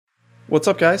What's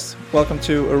up, guys? Welcome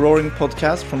to a Roaring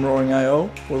podcast from Roaring.io,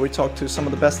 where we talk to some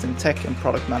of the best in tech and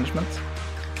product management.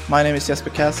 My name is Jesper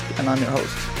Kask, and I'm your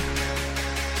host.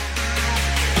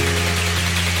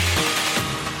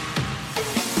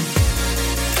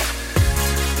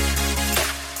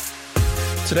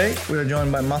 Today, we are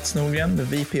joined by Mats Nordgren, the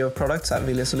VP of Products at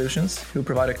Vilja Solutions, who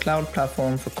provide a cloud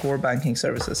platform for core banking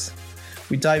services.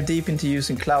 We dive deep into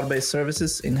using cloud-based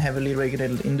services in heavily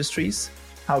regulated industries,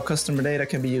 how customer data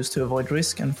can be used to avoid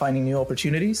risk and finding new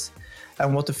opportunities,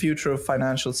 and what the future of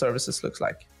financial services looks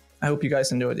like. I hope you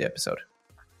guys enjoyed the episode.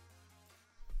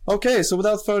 Okay, so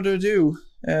without further ado,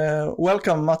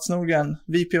 welcome Mats Nordgren,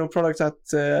 VP of Product at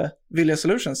Vilja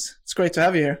Solutions. It's great to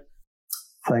have you here.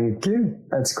 Thank you.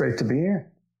 It's great to be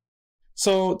here.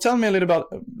 So tell me a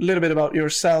little bit about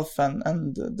yourself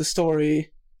and the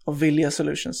story of Vilja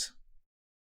Solutions.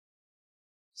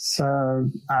 So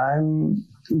I'm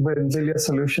with Vilja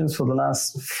Solutions for the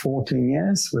last 14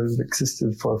 years. We've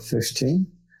existed for 15.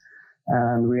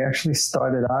 And we actually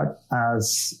started out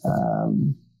as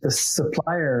a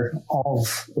supplier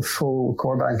of a full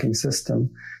core banking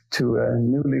system to a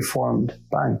newly formed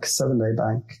bank, 7-Day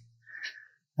Bank.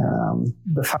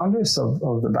 The founders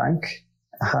of the bank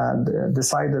had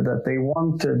decided that they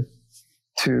wanted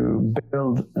to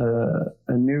build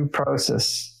a new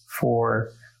process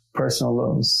for personal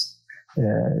loans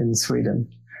in Sweden.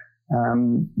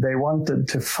 They wanted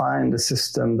to find a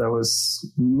system that was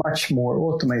much more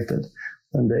automated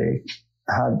than they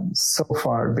had so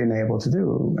far been able to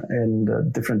do in the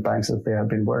different banks that they have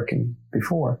been working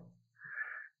before.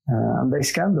 And they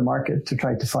scanned the market to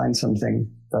try to find something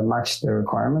that matched their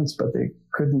requirements, but they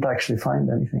couldn't actually find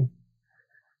anything.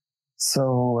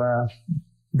 So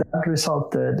that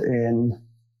resulted in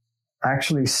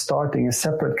actually starting a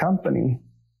separate company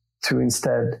to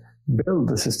instead build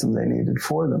the system they needed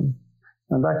for them.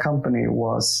 And that company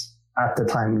was, at the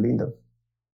time, Linda.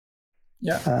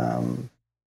 Yeah.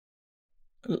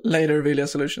 Later, Vilja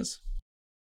Solutions.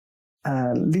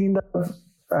 Linda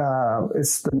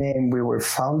is the name we were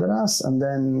founded as, and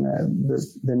then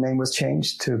the name was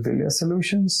changed to Vilja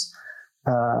Solutions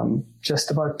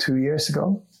just about 2 years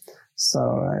ago. So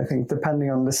I think depending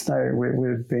on listener,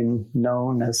 we've been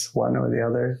known as one or the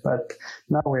other, but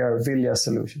now we are Vilja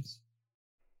Solutions.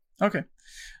 Okay.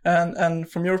 And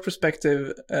from your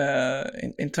perspective,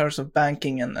 in terms of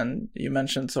banking, and you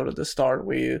mentioned sort of the start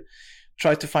where you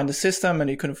tried to find a system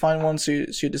and you couldn't find one, so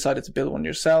you decided to build one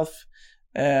yourself.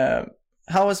 How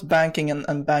has banking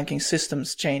and banking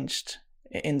systems changed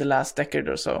in the last decade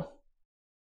or so?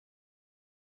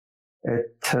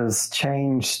 It has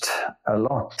changed a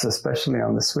lot, especially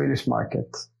on the Swedish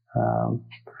market.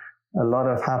 A lot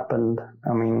have happened.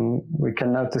 I mean, we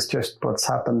can notice just what's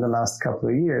happened the last couple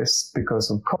of years because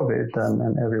of COVID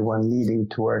and everyone needing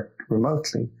to work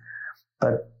remotely.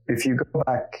 But if you go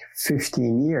back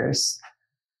 15 years,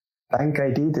 Bank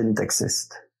ID didn't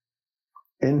exist.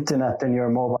 Internet in your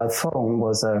mobile phone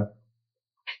was a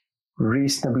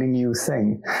reasonably new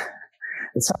thing.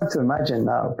 It's hard to imagine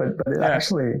now, but it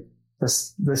actually,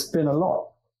 there's been a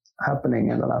lot happening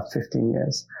in the last 15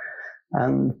 years.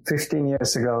 And 15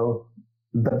 years ago,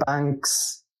 the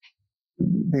banks,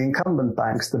 the incumbent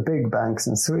banks, the big banks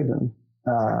in Sweden,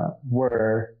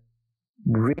 were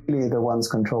really the ones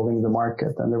controlling the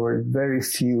market. And there were very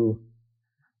few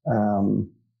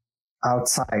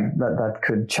outside that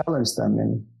could challenge them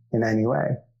in any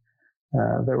way.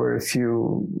 There were a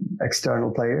few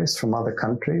external players from other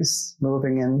countries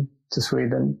moving in to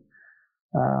Sweden.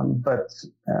 But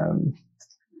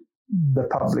the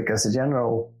public as a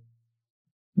general,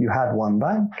 you had one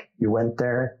bank, you went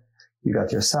there, you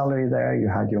got your salary there, you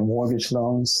had your mortgage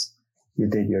loans, you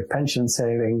did your pension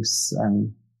savings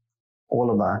and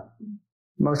all of that,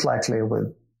 most likely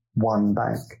with one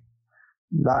bank.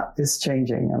 That is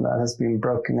changing, and that has been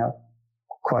broken up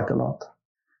quite a lot.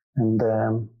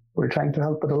 And we're trying to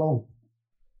help it along.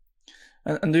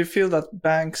 And do you feel that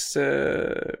banks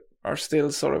are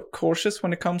still sort of cautious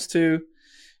when it comes to,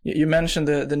 you mentioned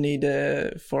the need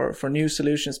for new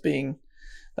solutions, being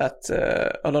that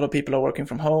a lot of people are working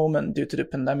from home and due to the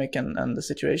pandemic and the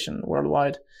situation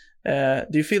worldwide. Do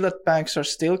you feel that banks are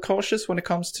still cautious when it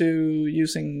comes to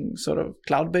using sort of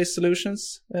cloud-based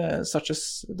solutions, such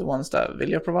as the ones that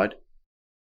Vilja provide?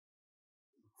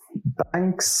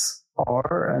 Banks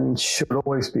are and should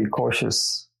always be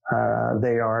cautious.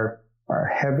 They are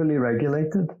heavily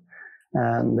regulated,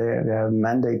 and they are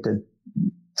mandated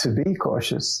to be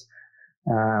cautious.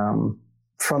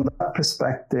 From that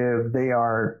perspective, they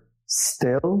are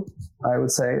still, I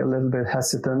would say, a little bit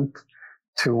hesitant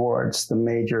towards the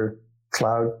major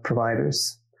cloud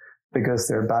providers because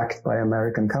they're backed by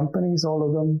American companies, all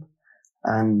of them.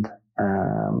 And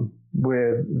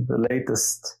with the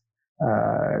latest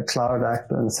Cloud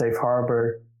Act and Safe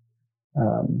Harbor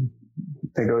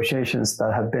negotiations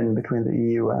that have been between the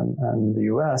EU and the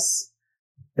US,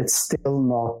 it's still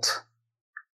not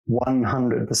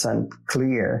 100%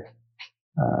 clear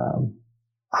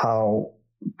how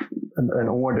an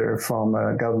order from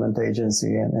a government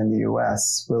agency in the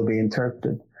US will be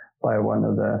interpreted by one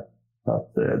of the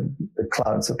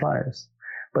cloud suppliers.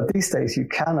 But these days, you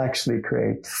can actually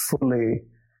create fully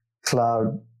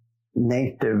cloud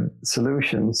native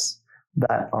solutions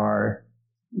that are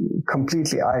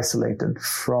completely isolated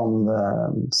from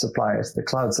the suppliers, the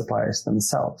cloud suppliers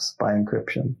themselves, by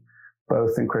encryption,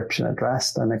 both encryption at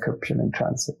rest and encryption in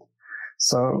transit.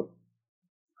 So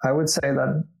I would say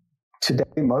that today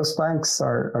most banks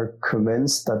are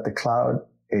convinced that the cloud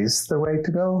is the way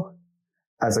to go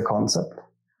as a concept.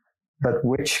 But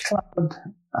which cloud?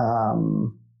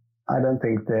 I don't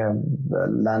think they have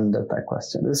landed that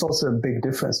question. There's also a big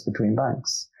difference between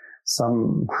banks.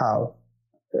 Some have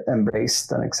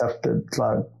embraced and accepted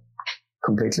cloud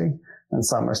completely, and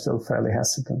some are still fairly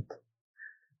hesitant.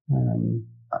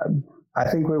 I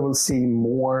think we will see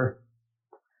more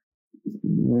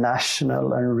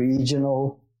national and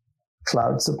regional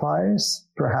cloud suppliers,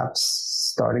 perhaps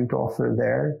starting to offer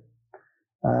their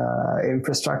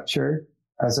infrastructure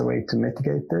as a way to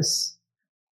mitigate this.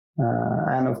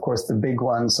 And of course, the big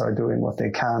ones are doing what they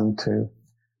can to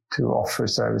offer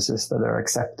services that are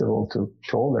acceptable to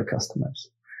all their customers.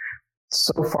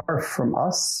 So far from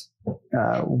us,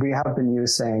 we have been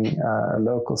using a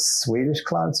local Swedish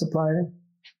cloud supplier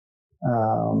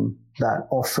that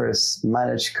offers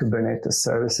managed Kubernetes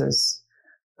services,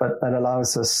 but that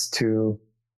allows us to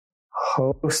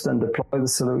host and deploy the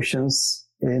solutions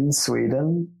in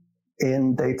Sweden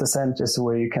in data centers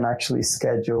where you can actually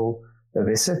schedule a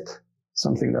visit,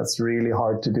 something that's really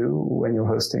hard to do when you're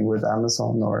hosting with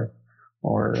Amazon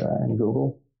or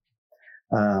Google,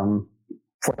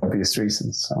 for obvious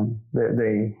reasons.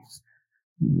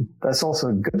 That's also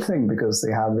a good thing because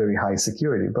they have very high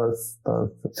security, both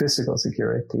physical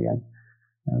security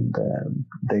and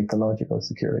data logical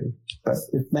security. But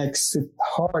it makes it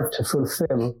hard to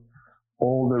fulfill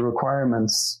all the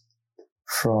requirements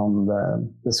from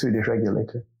the Swedish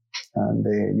regulator and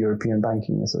the European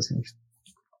Banking Association.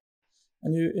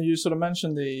 And you sort of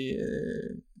mentioned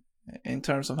in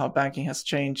terms of how banking has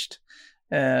changed,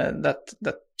 that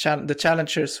the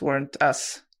challengers weren't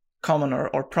as common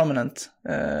or prominent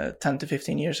 10 to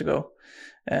 15 years ago.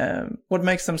 What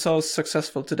makes them so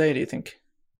successful today, do you think?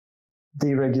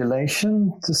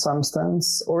 Deregulation to some extent,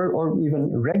 or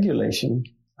even regulation,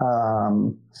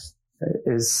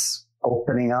 is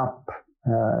opening up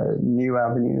new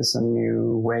avenues and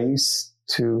new ways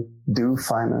to do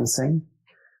financing.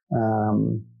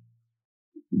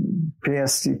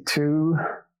 PSD2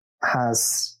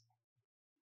 has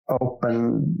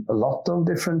opened a lot of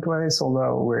different ways,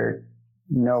 although we're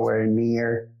nowhere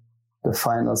near the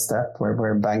final step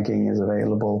where banking is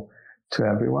available to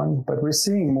everyone. But we're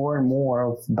seeing more and more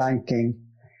of banking,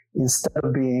 instead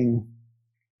of being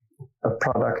a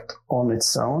product on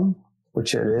its own,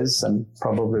 which it is and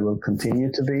probably will continue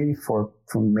to be for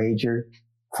major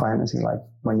financing, like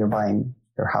when you're buying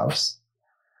your house.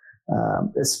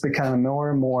 It's becoming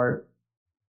more and more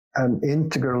an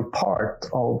integral part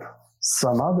of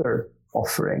some other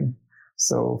offering.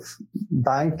 So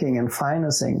banking and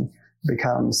financing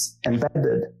becomes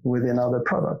embedded within other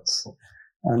products.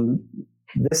 And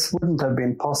this wouldn't have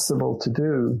been possible to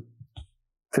do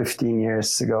 15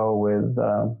 years ago with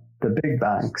the big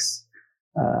banks.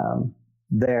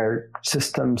 Their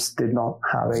systems did not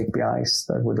have APIs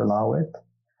that would allow it.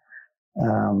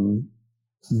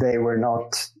 They were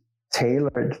not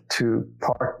tailored to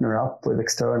partner up with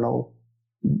external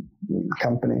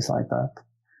companies like that.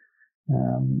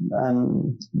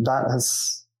 And that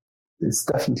it's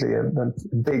definitely a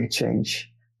big change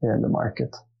in the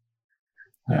market.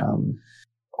 Yeah.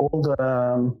 All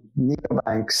the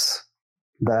neobanks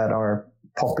that are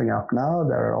popping up now,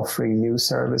 they're offering new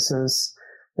services,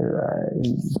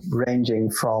 ranging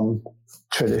from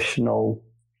traditional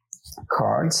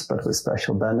cards, but with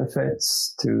special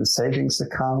benefits, to savings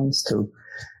accounts, to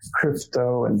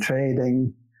crypto and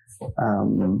trading.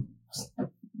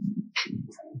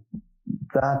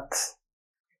 That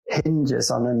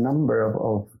hinges on a number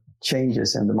of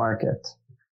changes in the market.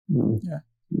 Yeah.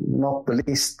 Not the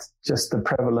least, just the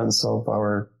prevalence of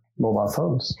our mobile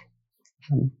phones,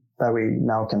 that we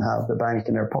now can have the bank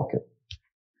in our pocket.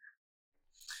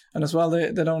 And as well,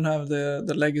 they don't have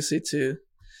the legacy to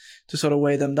sort of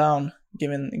weigh them down,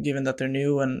 given that they're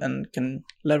new and can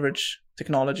leverage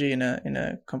technology in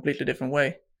a completely different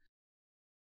way.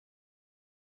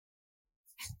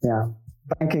 Yeah.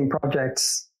 Banking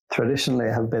projects traditionally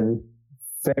have been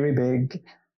very big,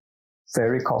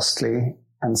 very costly,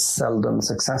 and seldom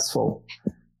successful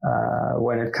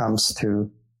when it comes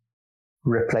to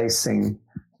replacing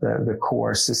the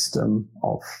core system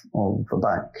of a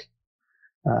bank.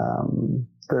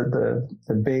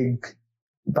 The big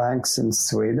banks in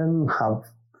Sweden have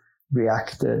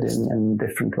reacted in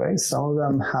different ways. Some of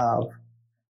them have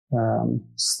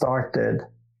started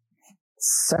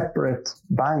separate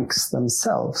banks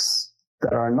themselves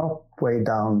that are not weighed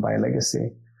down by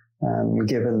legacy and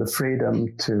given the freedom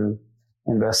to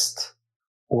invest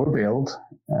or build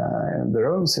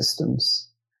their own systems,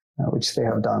 which they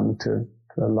have done to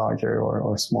a larger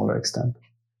or smaller extent.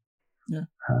 Yeah.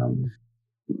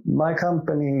 My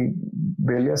company,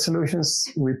 Vilja Solutions,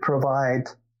 we provide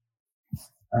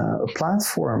a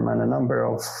platform and a number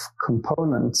of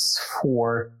components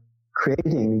for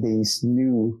creating these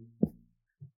new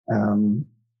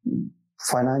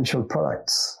financial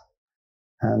products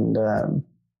and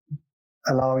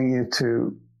allowing you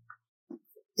to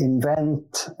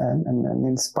invent and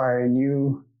inspire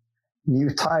new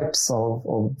types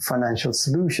of financial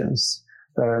solutions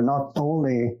that are not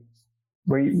only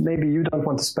where maybe you don't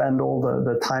want to spend all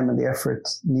the time and the effort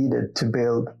needed to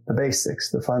build the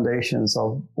basics, the foundations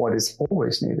of what is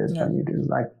always needed when you do,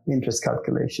 like interest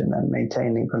calculation and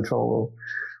maintaining control of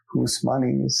whose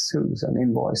money is whose and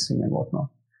invoicing and whatnot.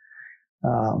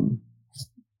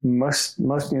 Most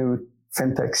new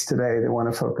fintechs today, they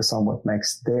want to focus on what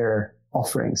makes their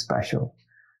offering special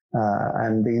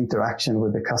and the interaction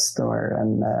with the customer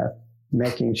and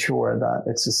making sure that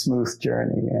it's a smooth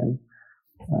journey. And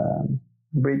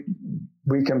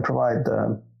we can provide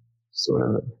the sort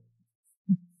of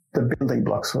the building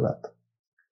blocks for that.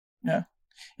 Yeah.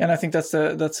 And I think that's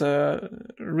a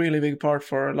really big part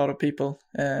for a lot of people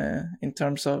in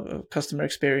terms of customer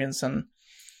experience and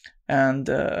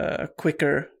a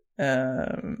quicker,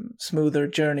 smoother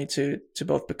journey to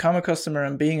both become a customer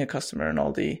and being a customer, and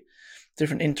all the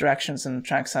different interactions and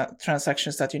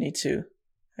transactions that you need to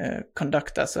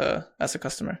conduct as a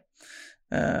customer.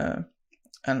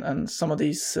 And some of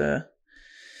these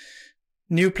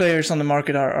new players on the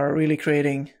market are really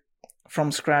creating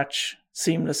from scratch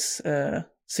seamless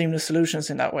solutions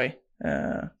in that way,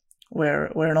 where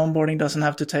an onboarding doesn't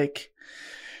have to take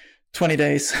 20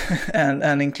 days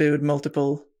and include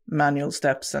multiple manual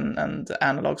steps and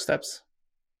analog steps.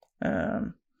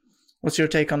 What's your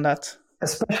take on that?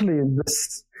 Especially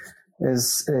this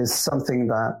is something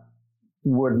that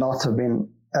would not have been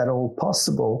at all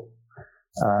possible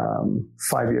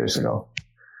 5 years ago,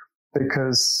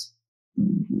 because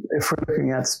if we're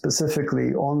looking at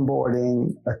specifically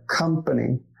onboarding a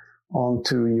company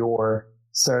onto your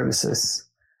services,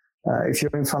 if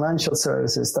you're in financial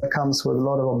services, that comes with a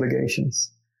lot of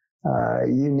obligations.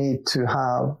 You need to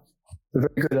have a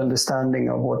very good understanding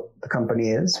of what the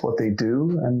company is, what they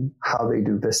do, and how they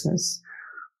do business.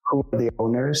 Who are the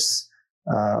owners?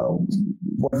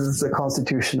 What is the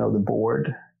constitution of the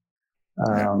board?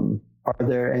 Are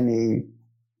there any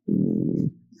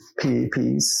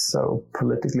PEPs, so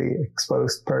politically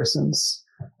exposed persons,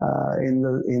 in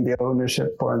the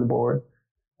ownership or on the board,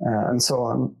 and so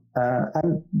on?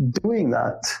 And doing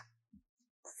that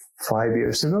 5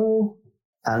 years ago,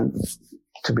 and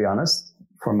to be honest,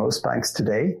 for most banks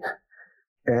today,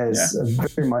 is a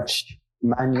very much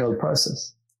manual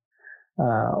process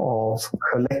of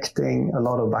collecting a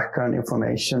lot of background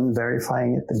information,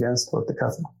 verifying it against what the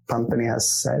company has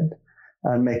said,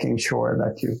 and making sure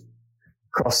that you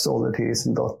cross all the T's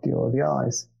and dot all the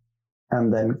I's,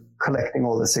 and then collecting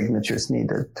all the signatures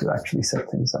needed to actually set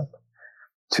things up.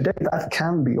 Today, that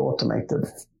can be automated,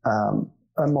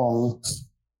 among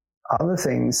other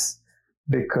things,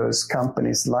 because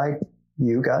companies like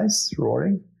you guys,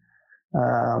 Roaring,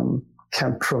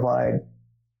 can provide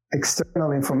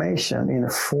external information in a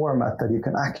format that you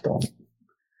can act on,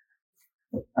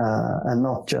 and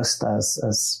not just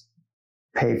as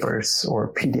papers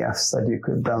or PDFs that you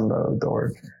could download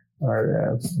or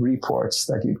reports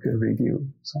that you could review.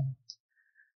 So,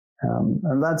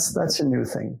 and that's a new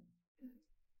thing.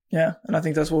 Yeah, and I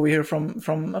think that's what we hear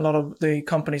from a lot of the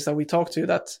companies that we talk to.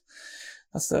 That's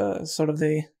the sort of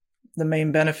the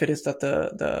main benefit, is that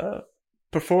the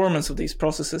performance of these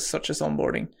processes, such as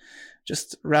onboarding,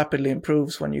 just rapidly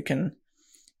improves when you can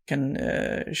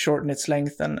shorten its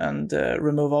length and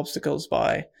remove obstacles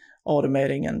by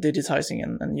automating and digitizing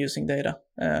and using data.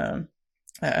 And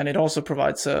it also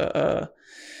provides a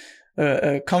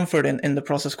comfort in the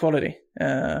process quality.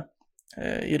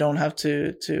 You don't have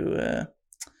to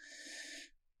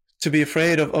be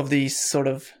afraid of these sort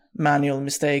of manual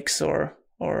mistakes or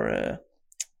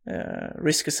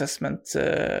risk assessment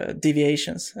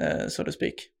deviations, so to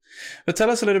speak. But tell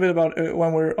us a little bit about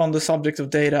when we're on the subject of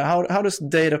data. How does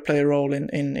data play a role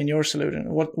in your solution?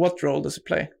 What role does it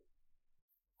play?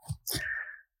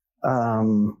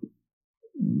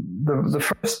 The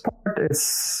first part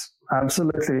is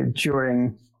absolutely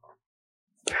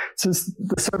since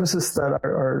the services that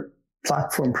our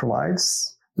platform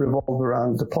provides revolve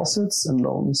around deposits and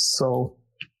loans. So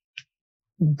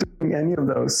doing any of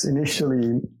those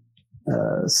initially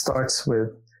starts with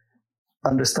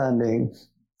understanding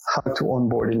how to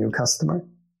onboard a new customer.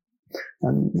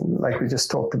 And like we just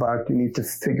talked about, you need to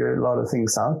figure a lot of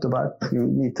things out you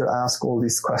need to ask all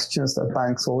these questions that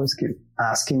banks always keep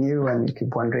asking you, and you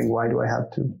keep wondering, why do I have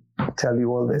to tell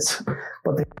you all this?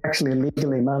 But they're actually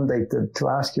legally mandated to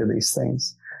ask you these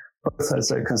things, both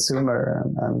as a consumer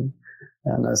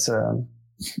and as a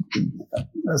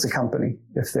company,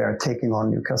 if they are taking on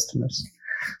new customers.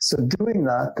 So doing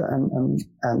that and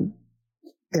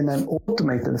in an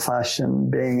automated fashion,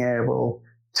 being able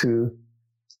to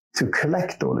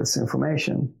collect all this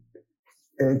information,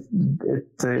 it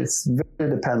is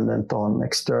very dependent on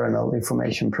external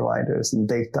information providers and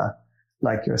data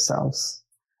like yourselves.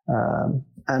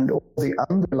 And all the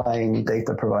underlying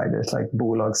data providers like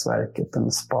Bolagsverket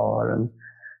and SPAR and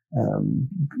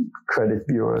credit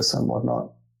bureaus and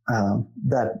whatnot,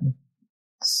 that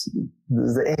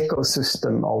the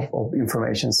ecosystem of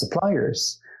information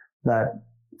suppliers that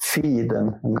feed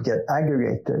and get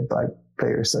aggregated by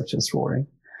players such as Roaring,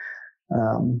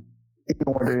 in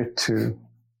order to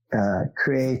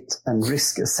create and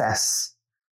risk assess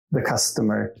the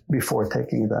customer before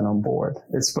taking them on board.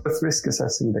 It's both risk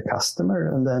assessing the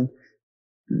customer and then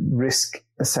risk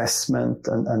assessment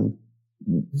and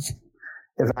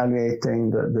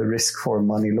evaluating the risk for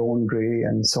money laundering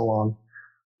and so on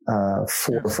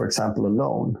for example, a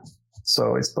loan.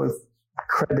 So it's both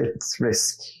credit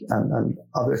risk and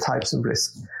other types of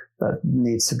risk that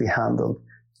needs to be handled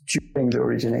during the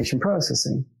origination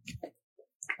processing.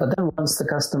 But then once the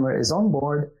customer is on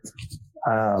board,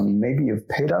 maybe you've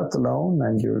paid out the loan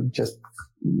and you're just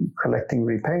collecting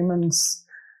repayments,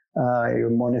 you're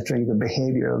monitoring the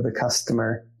behavior of the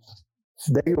customer.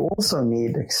 They also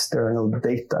need external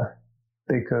data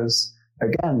because,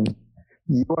 again,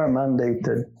 you are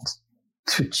mandated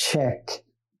to check,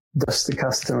 does the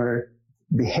customer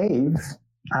behave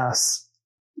as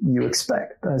you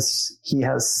expect, as he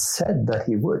has said that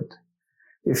he would?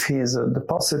 If he is a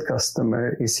deposit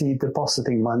customer, is he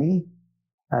depositing money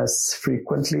as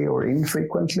frequently or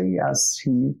infrequently as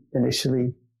he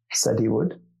initially said he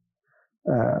would?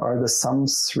 Are the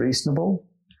sums reasonable?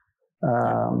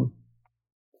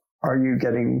 Are you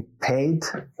getting paid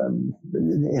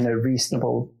in a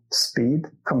reasonable speed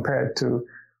compared to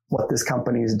what this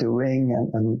company is doing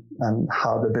and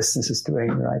how the business is doing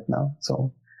right now?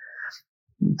 So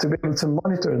to be able to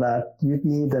monitor that, you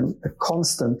need a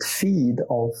constant feed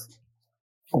of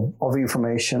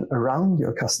information around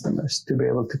your customers to be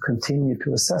able to continue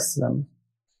to assess them.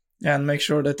 And make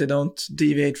sure that they don't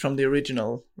deviate from the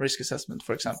original risk assessment,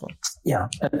 for example. Yeah,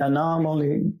 and now I'm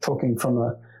only talking from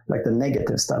the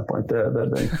negative standpoint,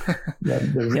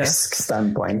 the risk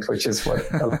standpoint, which is what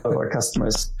a lot of our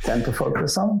customers tend to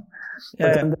focus on.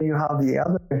 But then you have the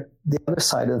other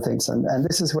side of things, and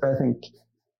this is where I think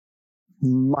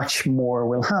much more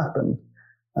will happen.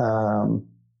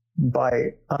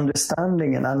 By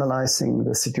understanding and analyzing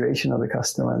the situation of the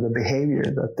customer and the behavior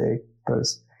that they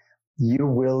pose, you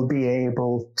will be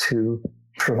able to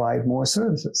provide more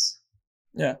services.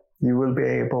 Yeah. You will be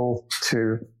able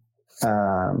to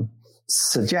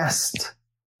suggest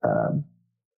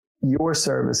your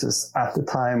services at the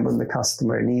time when the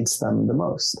customer needs them the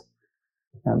most.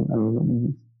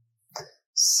 And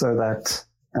so that,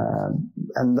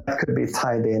 and that could be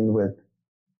tied in with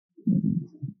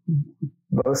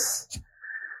both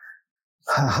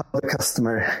how the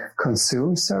customer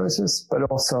consumes services, but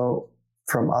also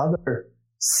from other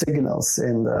signals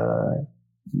in the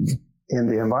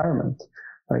environment.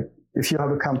 Like if you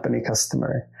have a company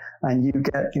customer and you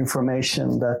get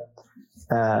information that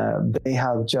they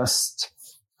have just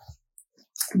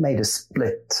made a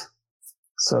split,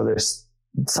 so there's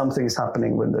something's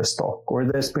happening with their stock, or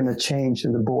there's been a change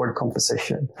in the board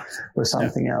composition or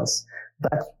something else.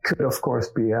 That could, of course,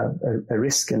 be a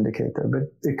risk indicator, but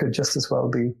it could just as well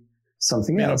be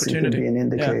something else. It could be an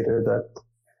indicator that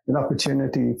an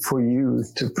opportunity for you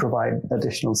to provide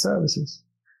additional services.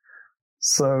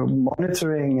 So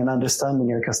monitoring and understanding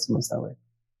your customers that way.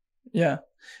 Yeah.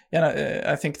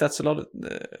 I think that's a lot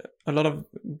of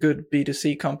good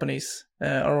B2C companies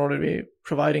are already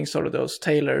providing sort of those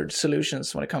tailored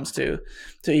solutions when it comes to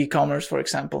e-commerce, for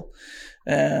example.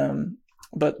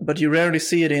 But you rarely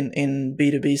see it in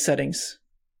B2B settings.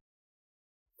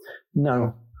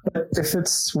 No, but if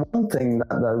it's one thing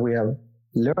that we have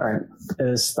learned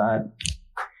is that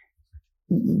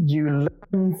you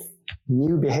learn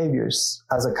new behaviors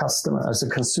as a customer, as a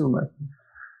consumer,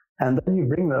 and then you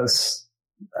bring those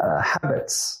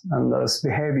habits and those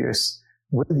behaviors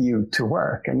with you to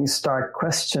work, and you start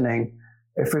questioning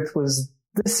if it was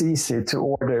this easy to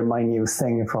order my new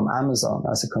thing from Amazon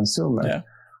as a consumer. Yeah.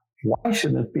 Why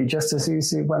shouldn't it be just as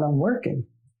easy when I'm working?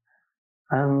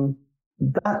 And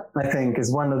that, I think,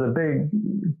 is one of the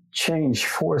big change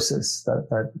forces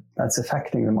that's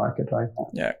affecting the market right now.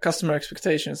 Yeah, customer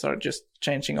expectations are just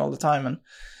changing all the time. And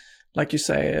like you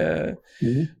say,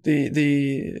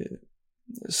 the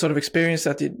sort of experience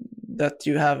that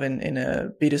you have in a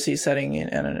B2C setting, in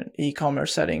an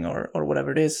e-commerce setting or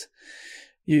whatever it is,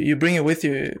 you bring it with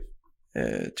you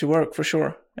to work for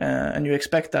sure. And you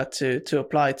expect that to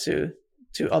apply to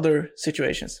other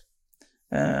situations.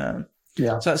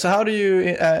 Yeah. So how do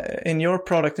you, in your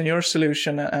product, in your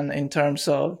solution, and in terms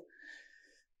of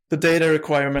the data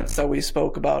requirements that we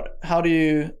spoke about, how do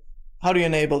you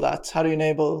enable that? How do you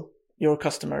enable your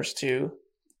customers to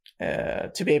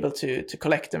be able to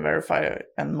collect and verify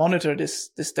and monitor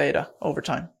this data over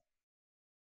time?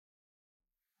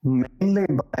 Mainly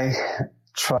by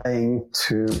trying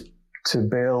to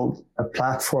build a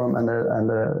platform and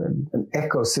an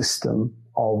ecosystem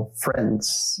of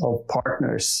friends, of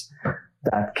partners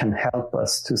that can help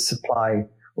us to supply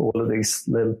all of these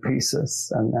little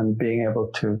pieces and being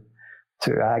able to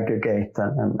aggregate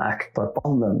and act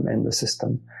upon them in the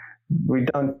system. We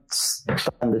don't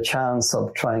stand a chance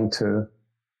of trying to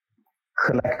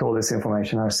collect all this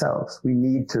information ourselves. We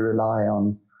need to rely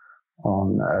on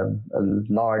a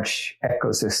large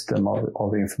ecosystem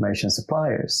of information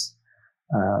suppliers.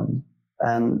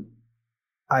 And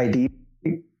ideally,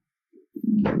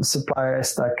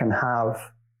 suppliers that can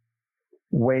have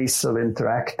ways of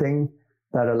interacting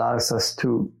that allows us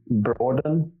to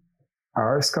broaden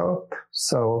our scope.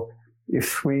 So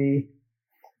if we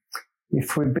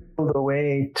build a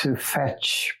way to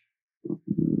fetch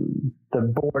the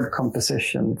board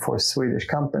composition for Swedish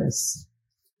companies,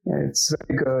 it's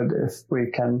very good if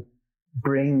we can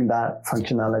bring that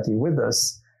functionality with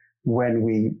us when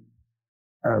we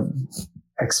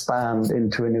expand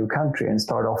into a new country and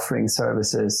start offering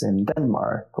services in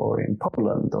Denmark or in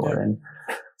Poland or in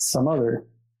some other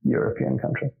European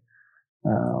country.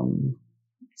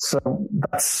 So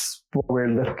that's what we're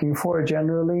looking for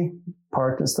generally,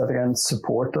 partners that can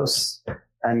support us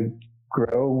and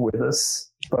grow with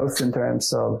us, both in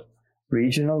terms of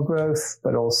regional growth,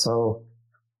 but also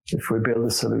if we build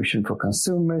a solution for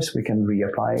consumers, we can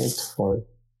reapply it for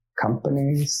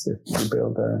companies. If we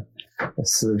build a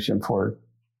solution for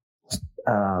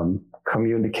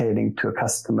communicating to a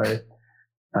customer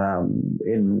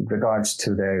in regards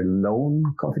to their loan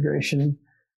configuration,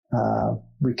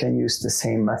 we can use the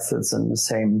same methods and the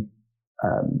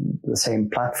same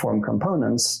platform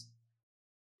components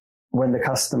when the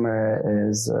customer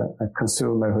is a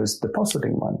consumer who's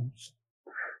depositing money.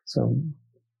 So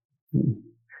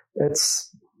it's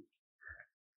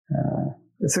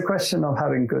a question of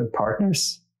having good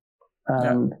partners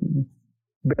and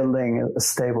building a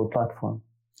stable platform.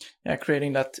 Yeah,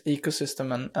 creating that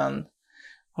ecosystem and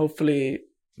hopefully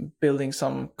building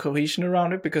some cohesion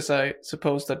around it, because I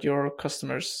suppose that your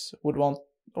customers would want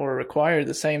or require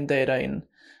the same data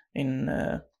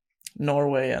in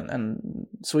Norway and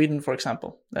Sweden, for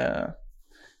example.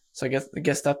 So I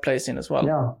guess that plays in as well.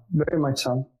 Yeah, very much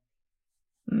so.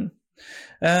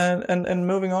 And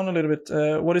moving on a little bit,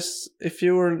 what is, if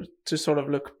you were to sort of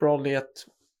look broadly at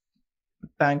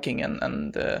banking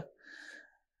and the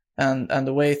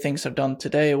way things are done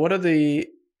today, what are the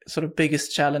sort of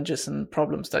biggest challenges and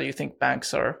problems that you think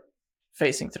banks are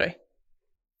facing today?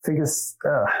 I think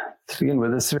to begin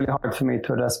with, it's really hard for me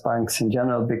to address banks in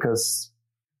general because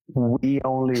we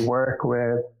only work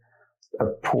with a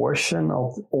portion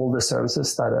of all the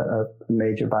services that a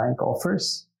major bank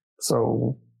offers.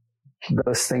 So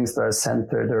those things that are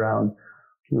centered around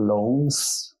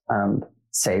loans and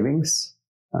savings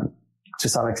and to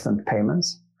some extent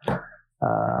payments.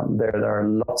 There are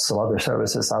lots of other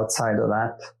services outside of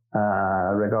that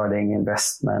regarding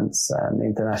investments and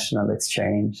international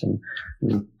exchange and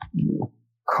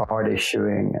card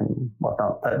issuing and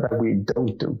whatnot that we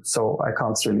don't do. So I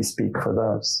can't really speak for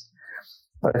those.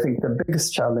 But I think the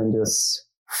biggest challenges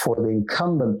for the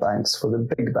incumbent banks, for the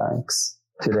big banks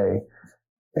today,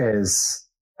 is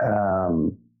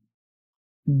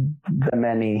the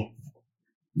many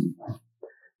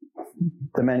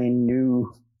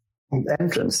new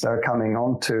entrants that are coming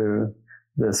onto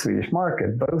the Swedish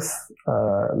market, both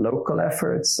local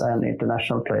efforts and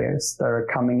international players that are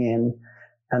coming in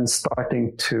and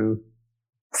starting to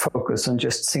focus on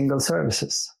just single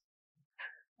services.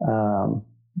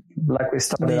 Like we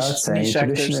started out saying,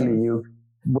 traditionally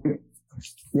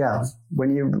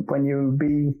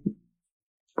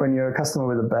when you're a customer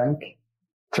with a bank,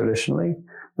 traditionally,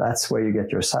 that's where you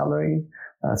get your salary,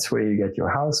 that's where you get your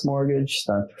house mortgage,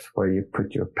 that's where you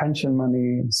put your pension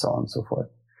money, and so on and so forth.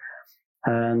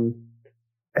 And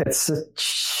it's a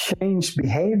changed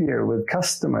behavior with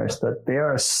customers that they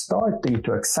are starting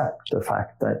to accept the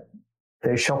fact that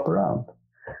they shop around.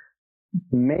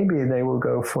 Maybe they will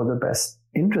go for the best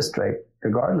interest rate,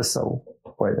 regardless of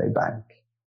where they bank,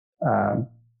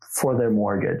 for their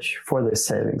mortgage, for their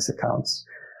savings accounts,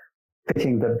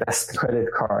 picking the best credit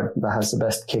card that has the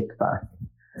best kickback,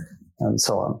 and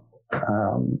so on.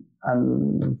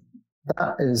 And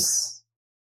that is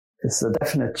a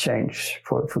definite change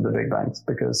for the big banks,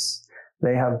 because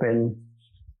they have been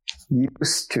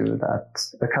used to that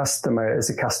a customer is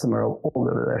a customer of all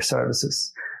of their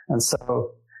services. And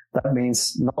so that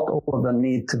means not all of them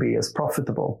need to be as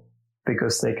profitable,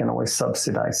 because they can always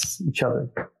subsidize each other.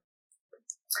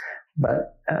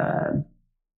 But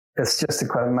it's just a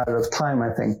matter of time,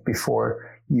 I think,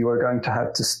 before you are going to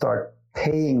have to start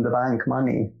paying the bank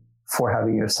money for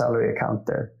having your salary account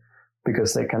there,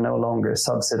 because they can no longer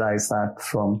subsidize that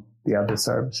from the other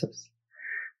services.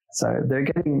 So they're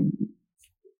getting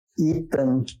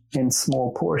eaten in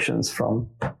small portions from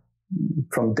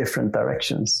different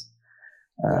directions.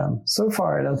 So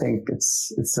far, I don't think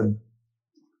it's a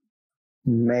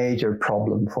major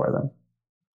problem for them,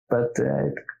 but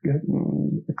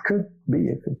it could be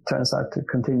if it turns out to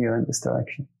continue in this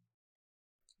direction.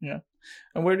 Yeah.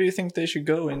 And where do you think they should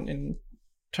go in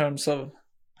terms of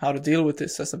how to deal with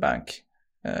this as a bank?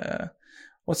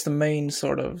 What's the main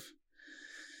sort of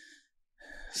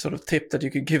tip that you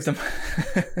could give them?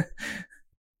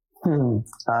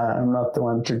 I'm not the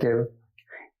one to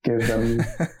give them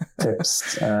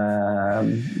tips,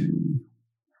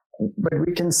 but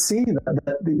we can see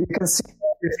that you can see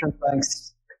different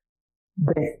banks.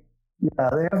 They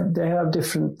have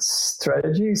different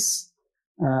strategies.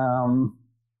 By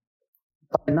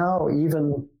now,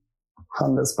 even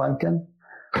Handelsbanken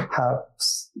have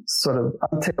sort of,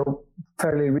 until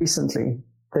fairly recently,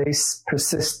 they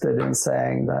persisted in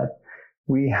saying that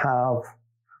we have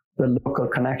the local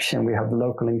connection, we have the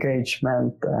local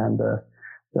engagement, and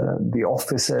the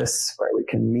offices where we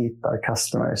can meet our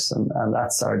customers, and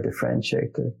that's our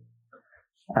differentiator.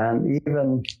 And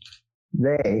even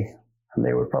they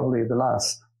were probably the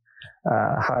last,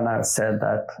 have now said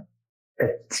that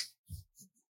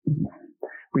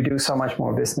we do so much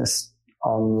more business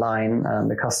online, and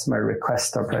the customer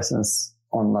requests our presence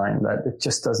online, that it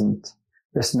just doesn't,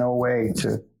 there's no way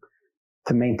to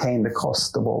maintain the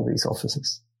cost of all these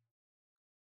offices.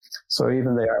 So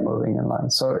even they are moving in line.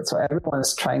 So everyone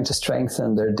is trying to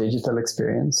strengthen their digital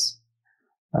experience,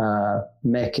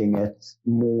 making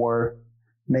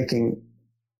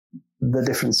the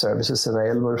different services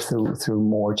available through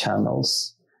more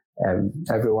channels.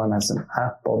 Everyone has an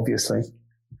app, obviously.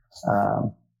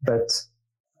 But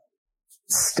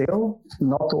still,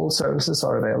 not all services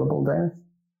are available there.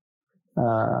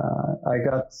 I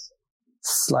got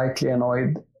slightly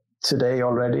annoyed today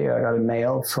already. I got a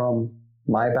mail from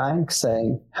my bank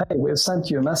saying, "Hey, we've sent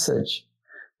you a message,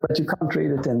 but you can't read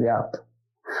it in the app."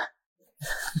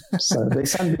 So they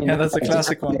sent me that's a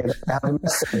classic one. I have a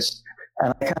message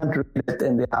and I can't read it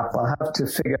in the app. I'll have to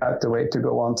figure out a way to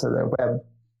go onto their web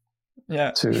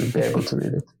to be able to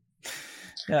read it.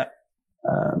 Yeah.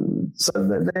 So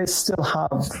they still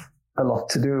have a lot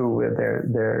to do with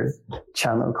their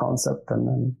channel concept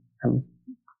and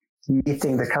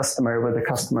meeting the customer where the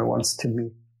customer wants to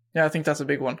meet. Yeah, I think that's a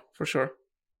big one for sure.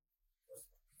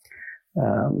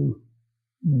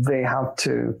 They have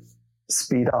to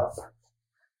speed up.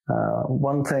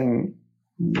 One thing,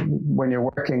 when you're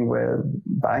working with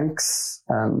banks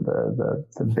and the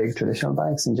big traditional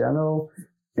banks in general,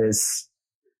 is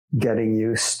getting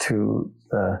used to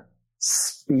the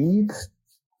speed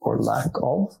or lack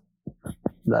of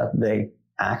that they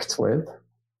act with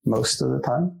most of the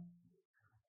time.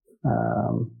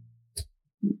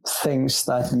 Things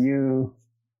that you,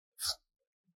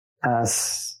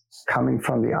 as coming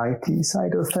from the IT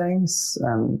side of things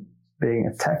and being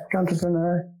a tech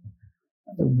entrepreneur,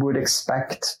 would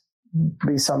expect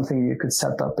be something you could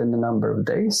set up in a number of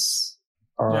days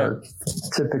are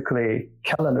typically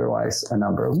calendar-wise a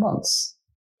number of months,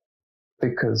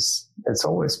 because it's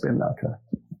always been that way.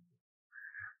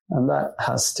 And that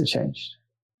has to change.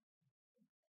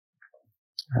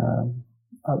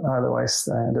 Otherwise,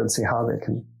 I don't see how they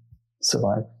can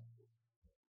survive.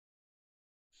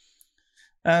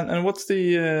 And what's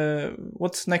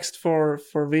next for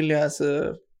Vilja as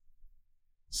a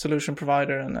solution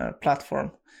provider and a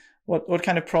platform? What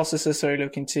kind of processes are you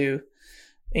looking to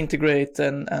integrate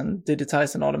and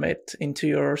digitize and automate into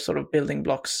your sort of building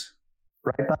blocks?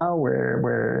 Right now,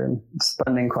 we're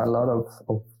spending quite a lot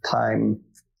of time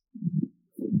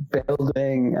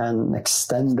building and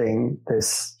extending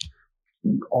this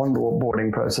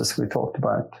onboarding process we talked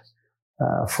about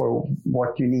for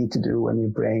what you need to do when you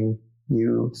bring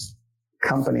new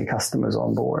company customers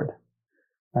on board.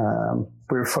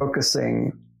 We're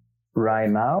focusing right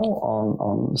now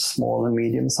on small and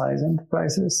medium-sized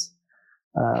enterprises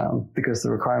because the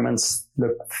requirements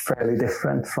look fairly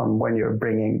different from when you're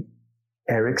bringing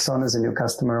Ericsson as a new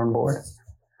customer on board.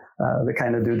 The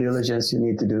kind of due diligence you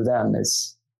need to do then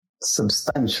is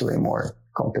substantially more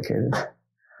complicated.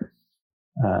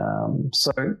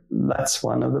 So that's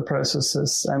one of the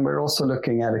processes. And we're also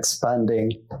looking at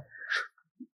expanding.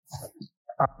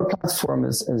 Our platform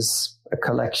is a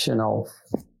collection of,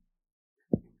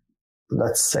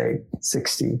 let's say,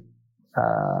 60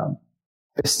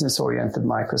 business-oriented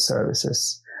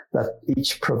microservices that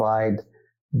each provide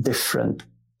different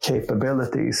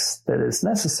capabilities that is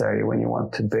necessary when you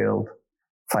want to build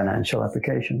financial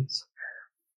applications.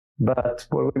 But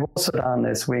what we've also done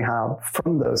is we have,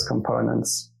 from those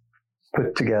components,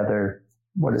 put together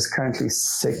what is currently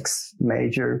 6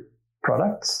 major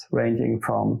products, ranging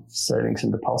from savings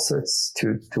and deposits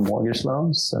to mortgage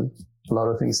loans and a lot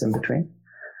of things in between,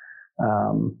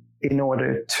 in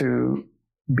order to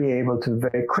be able to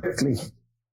very quickly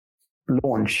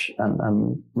launch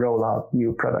and roll out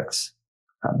new products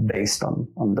based on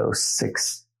those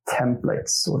 6 templates,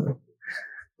 sort of.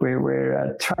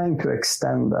 We're trying to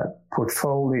extend that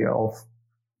portfolio of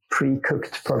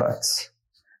pre-cooked products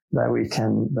that we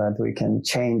can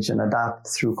change and adapt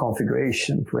through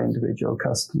configuration for individual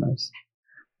customers.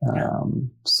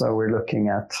 So we're looking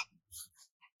at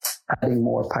adding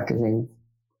more packaging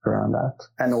around that,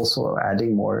 and also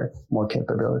adding more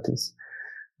capabilities.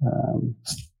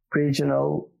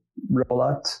 Regional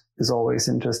rollout is always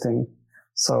interesting.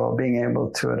 So being able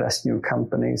to address new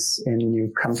companies in new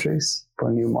countries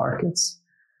for new markets.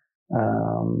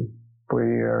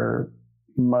 We are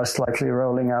most likely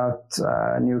rolling out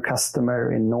a new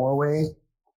customer in Norway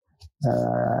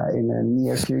in the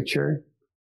near future.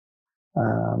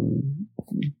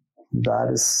 That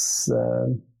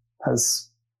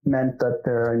has meant that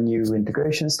there are new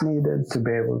integrations needed to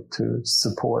be able to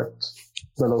support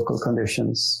the local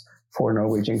conditions for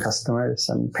Norwegian customers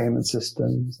and payment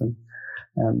systems and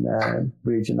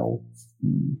regional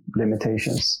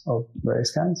limitations of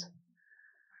various kinds.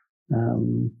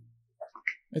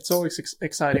 It's always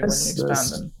exciting when you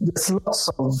expand. There's lots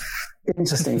of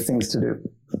interesting things to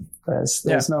do.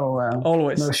 There's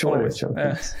no shortage of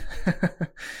things.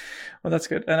 Well, that's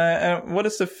good. And what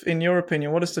is in your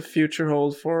opinion, what does the future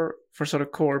hold for sort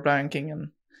of core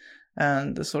banking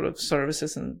and the sort of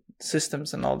services and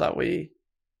systems and all that we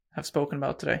have spoken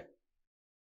about today?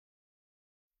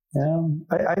 Yeah,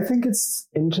 I think it's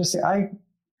interesting.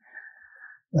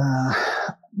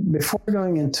 Before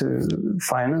going into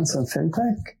finance and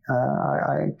fintech,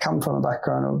 I come from a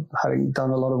background of having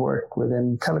done a lot of work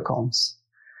within telecoms.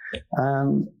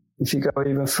 And if you go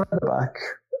even further back,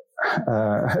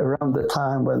 around the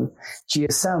time when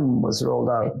GSM was rolled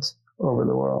out over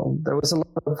the world, there was a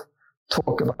lot of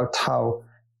talk about how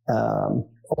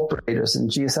operators, and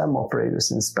GSM operators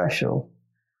in special,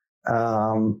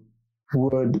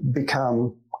 would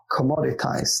become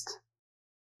commoditized.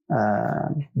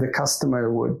 The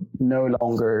customer would no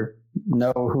longer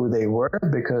know who they were,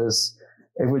 because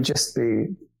it would just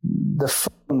be, the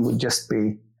phone would just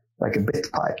be like a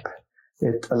bit pipe.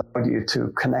 It allowed you to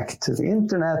connect to the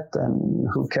internet, and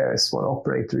who cares what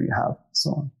operator you have,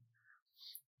 so on.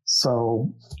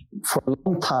 So for a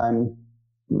long time,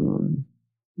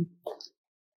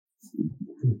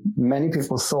 many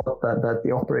people thought that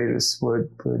the operators would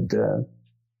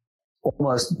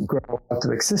almost grow out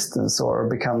of existence or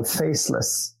become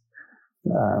faceless.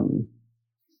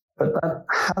 But that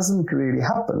hasn't really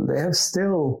happened. They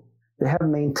have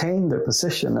maintained their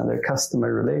position and their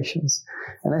customer relations.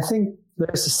 And I think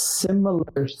there's a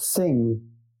similar thing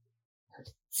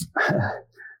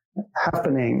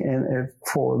happening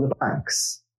for the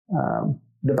banks.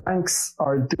 The banks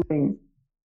are doing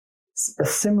a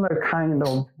similar kind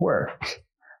of work.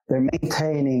 they're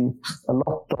maintaining a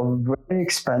lot of very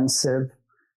expensive,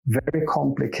 very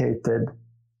complicated,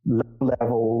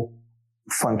 low-level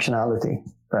functionality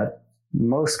that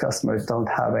most customers don't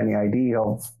have any idea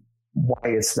of why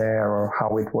it's there or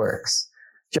how it works.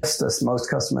 Just as most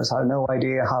customers have no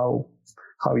idea how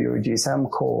your GSM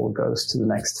call goes to the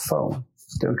next phone.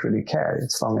 Don't really care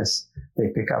as long as they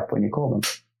pick up when you call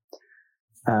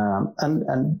them.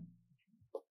 And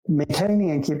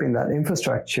maintaining and keeping that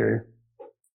infrastructure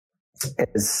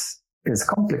is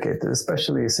complicated,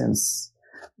 especially since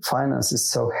finance is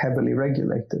so heavily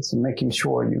regulated. So making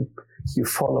sure you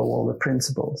follow all the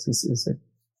principles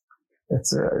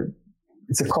it's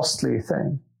a costly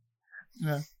thing.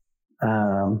 Yeah.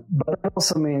 But it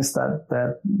also means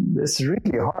that it's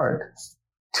really hard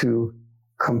to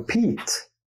compete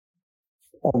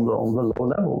on the low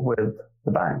level with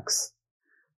the banks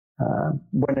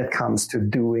when it comes to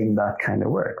doing that kind of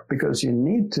work, because you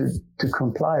need to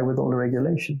comply with all the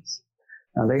regulations,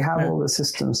 and they have all the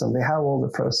systems and they have all the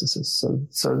processes.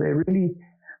 So they're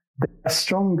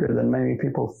stronger than many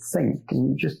people think, and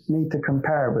you just need to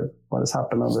compare with what has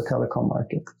happened on the telecom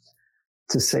market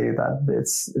to say that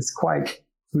it's quite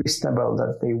reasonable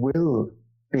that they will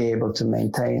be able to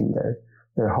maintain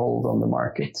their hold on the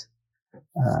market,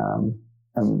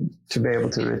 and to be able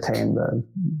to retain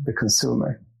the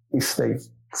consumer if they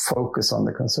focus on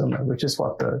the consumer, which is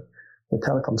what the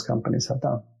telecoms companies have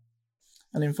done.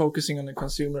 And in focusing on the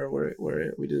consumer,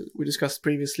 where we discussed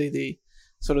previously the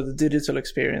sort of the digital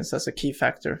experience as a key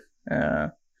factor,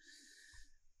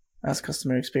 as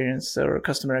customer experience or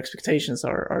customer expectations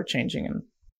are changing. And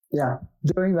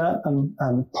doing that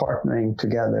and partnering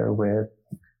together with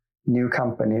new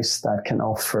companies that can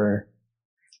offer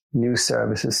new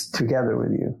services together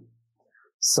with you.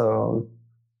 So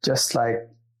just like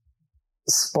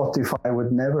Spotify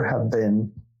would never have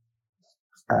been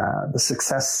the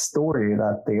success story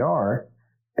that they are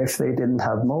if they didn't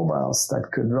have mobiles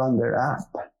that could run their app,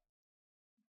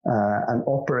 and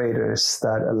operators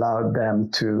that allowed them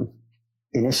to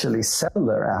initially sell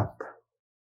their app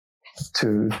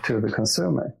to the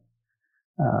consumer.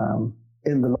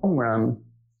 In the long run,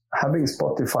 having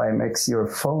Spotify makes your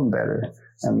phone better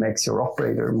and makes your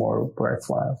operator more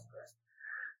worthwhile.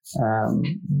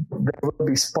 There will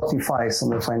be Spotifys on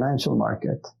the financial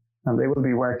market, and they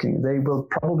will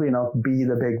probably not be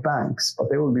the big banks, but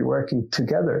they will be working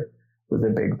together with the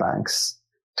big banks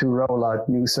to roll out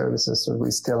new services that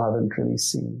we still haven't really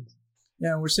seen.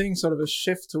 Yeah, we're seeing sort of a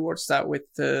shift towards that with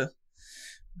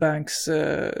banks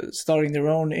starting their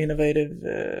own innovative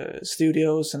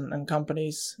studios and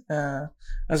companies,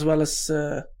 as well as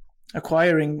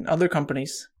acquiring other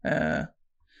companies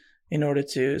in order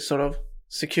to sort of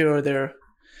secure their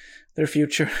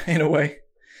future in a way.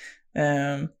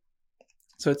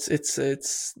 So it's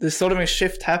there's sort of a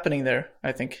shift happening there,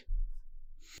 I think.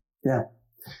 Yeah,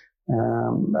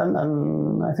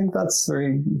 and I think that's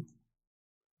very,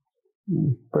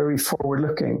 very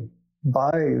forward-looking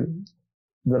by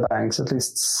the banks, at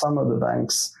least some of the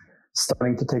banks,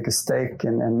 starting to take a stake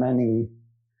in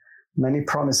many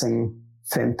promising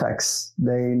fintechs.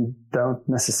 They don't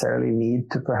necessarily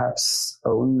need to perhaps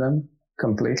own them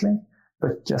completely,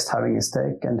 but just having a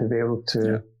stake and to be able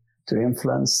to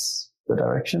influence the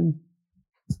direction.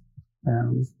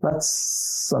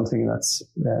 That's something that's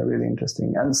really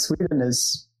interesting. And Sweden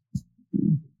is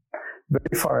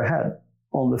very far ahead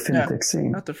on the fintech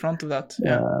scene. At the front of that.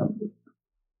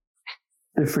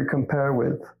 If we compare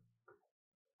with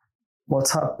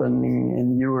what's happening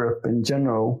in Europe in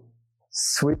general,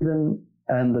 Sweden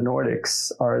and the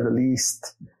Nordics are the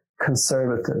least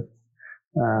conservative,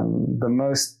 the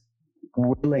most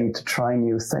willing to try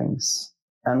new things.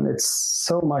 And it's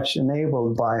so much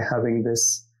enabled by having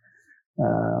this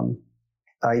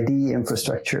ID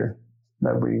infrastructure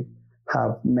that we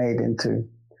have made into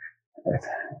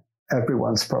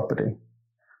everyone's property.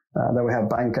 That we have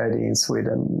Bank ID in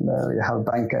Sweden, we have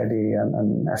Bank ID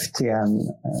and FTN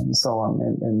and so on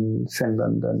in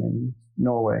Finland and in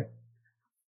Norway.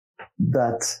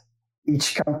 That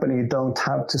each company don't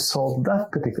have to solve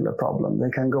that particular problem. They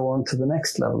can go on to the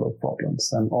next level of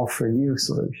problems and offer new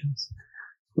solutions.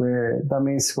 That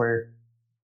means we're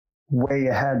way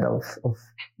ahead of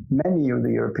many of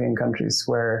the European countries,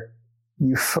 where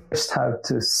you first have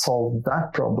to solve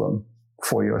that problem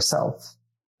for yourself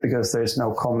because there's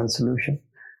no common solution.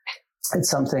 It's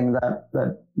something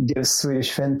that gives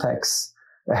Swedish fintechs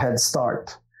a head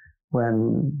start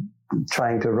when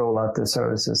trying to roll out their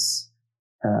services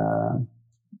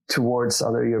towards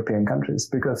other European countries,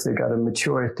 because they got a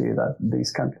maturity that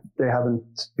these countries, they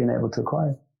haven't been able to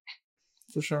acquire.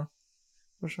 For sure.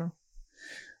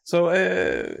 So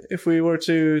if we were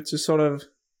to sort of,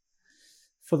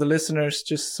 for the listeners,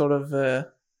 just sort of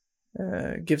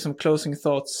give some closing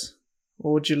thoughts,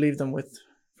 what would you leave them with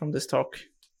from this talk?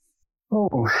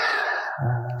 Oh,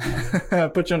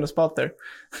 put you on the spot there.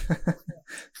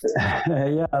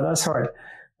 Yeah, that's hard.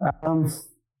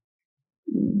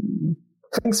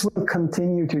 Things will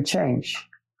continue to change.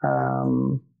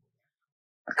 COVID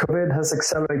has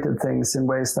accelerated things in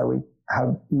ways that we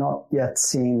have not yet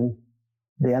seen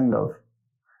the end of.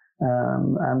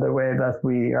 And the way that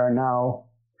we are now,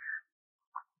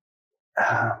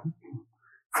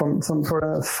 from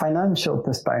a financial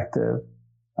perspective,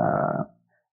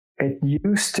 it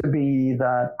used to be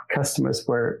that customers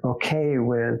were okay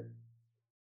with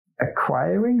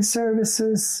acquiring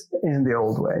services in the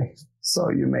old way. So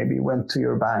you maybe went to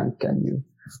your bank and you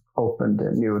opened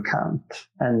a new account,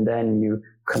 and then you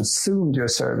consumed your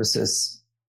services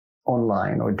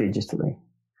online or digitally.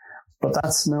 But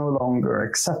that's no longer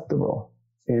acceptable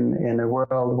in a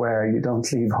world where you don't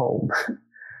leave home.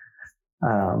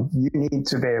 You need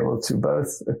to be able to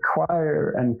both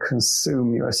acquire and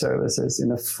consume your services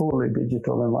in a fully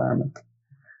digital environment.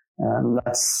 And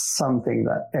that's something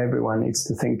that everyone needs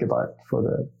to think about for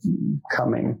the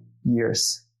coming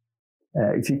years.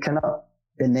 If you cannot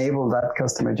enable that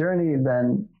customer journey,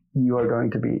 then you are going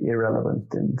to be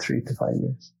irrelevant in 3 to 5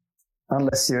 years,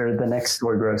 unless you're the next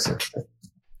door grocer.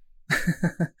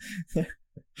 Yeah.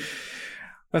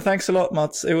 Well, thanks a lot,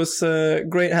 Mats. It was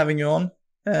great having you on,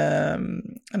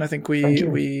 and I think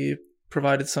we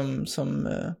provided some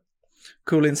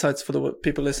cool insights for the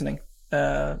people listening.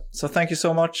 So thank you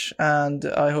so much, and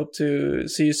I hope to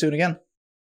see you soon again.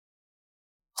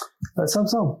 Let's hope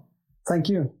so. Thank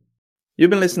you. You've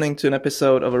been listening to an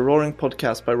episode of a Roaring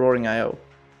podcast by Roaring.io.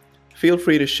 Feel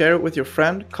free to share it with your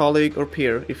friend, colleague, or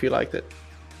peer if you liked it.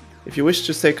 If you wish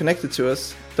to stay connected to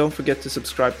us, don't forget to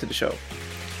subscribe to the show.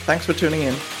 Thanks for tuning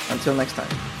in. Until next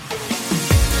time.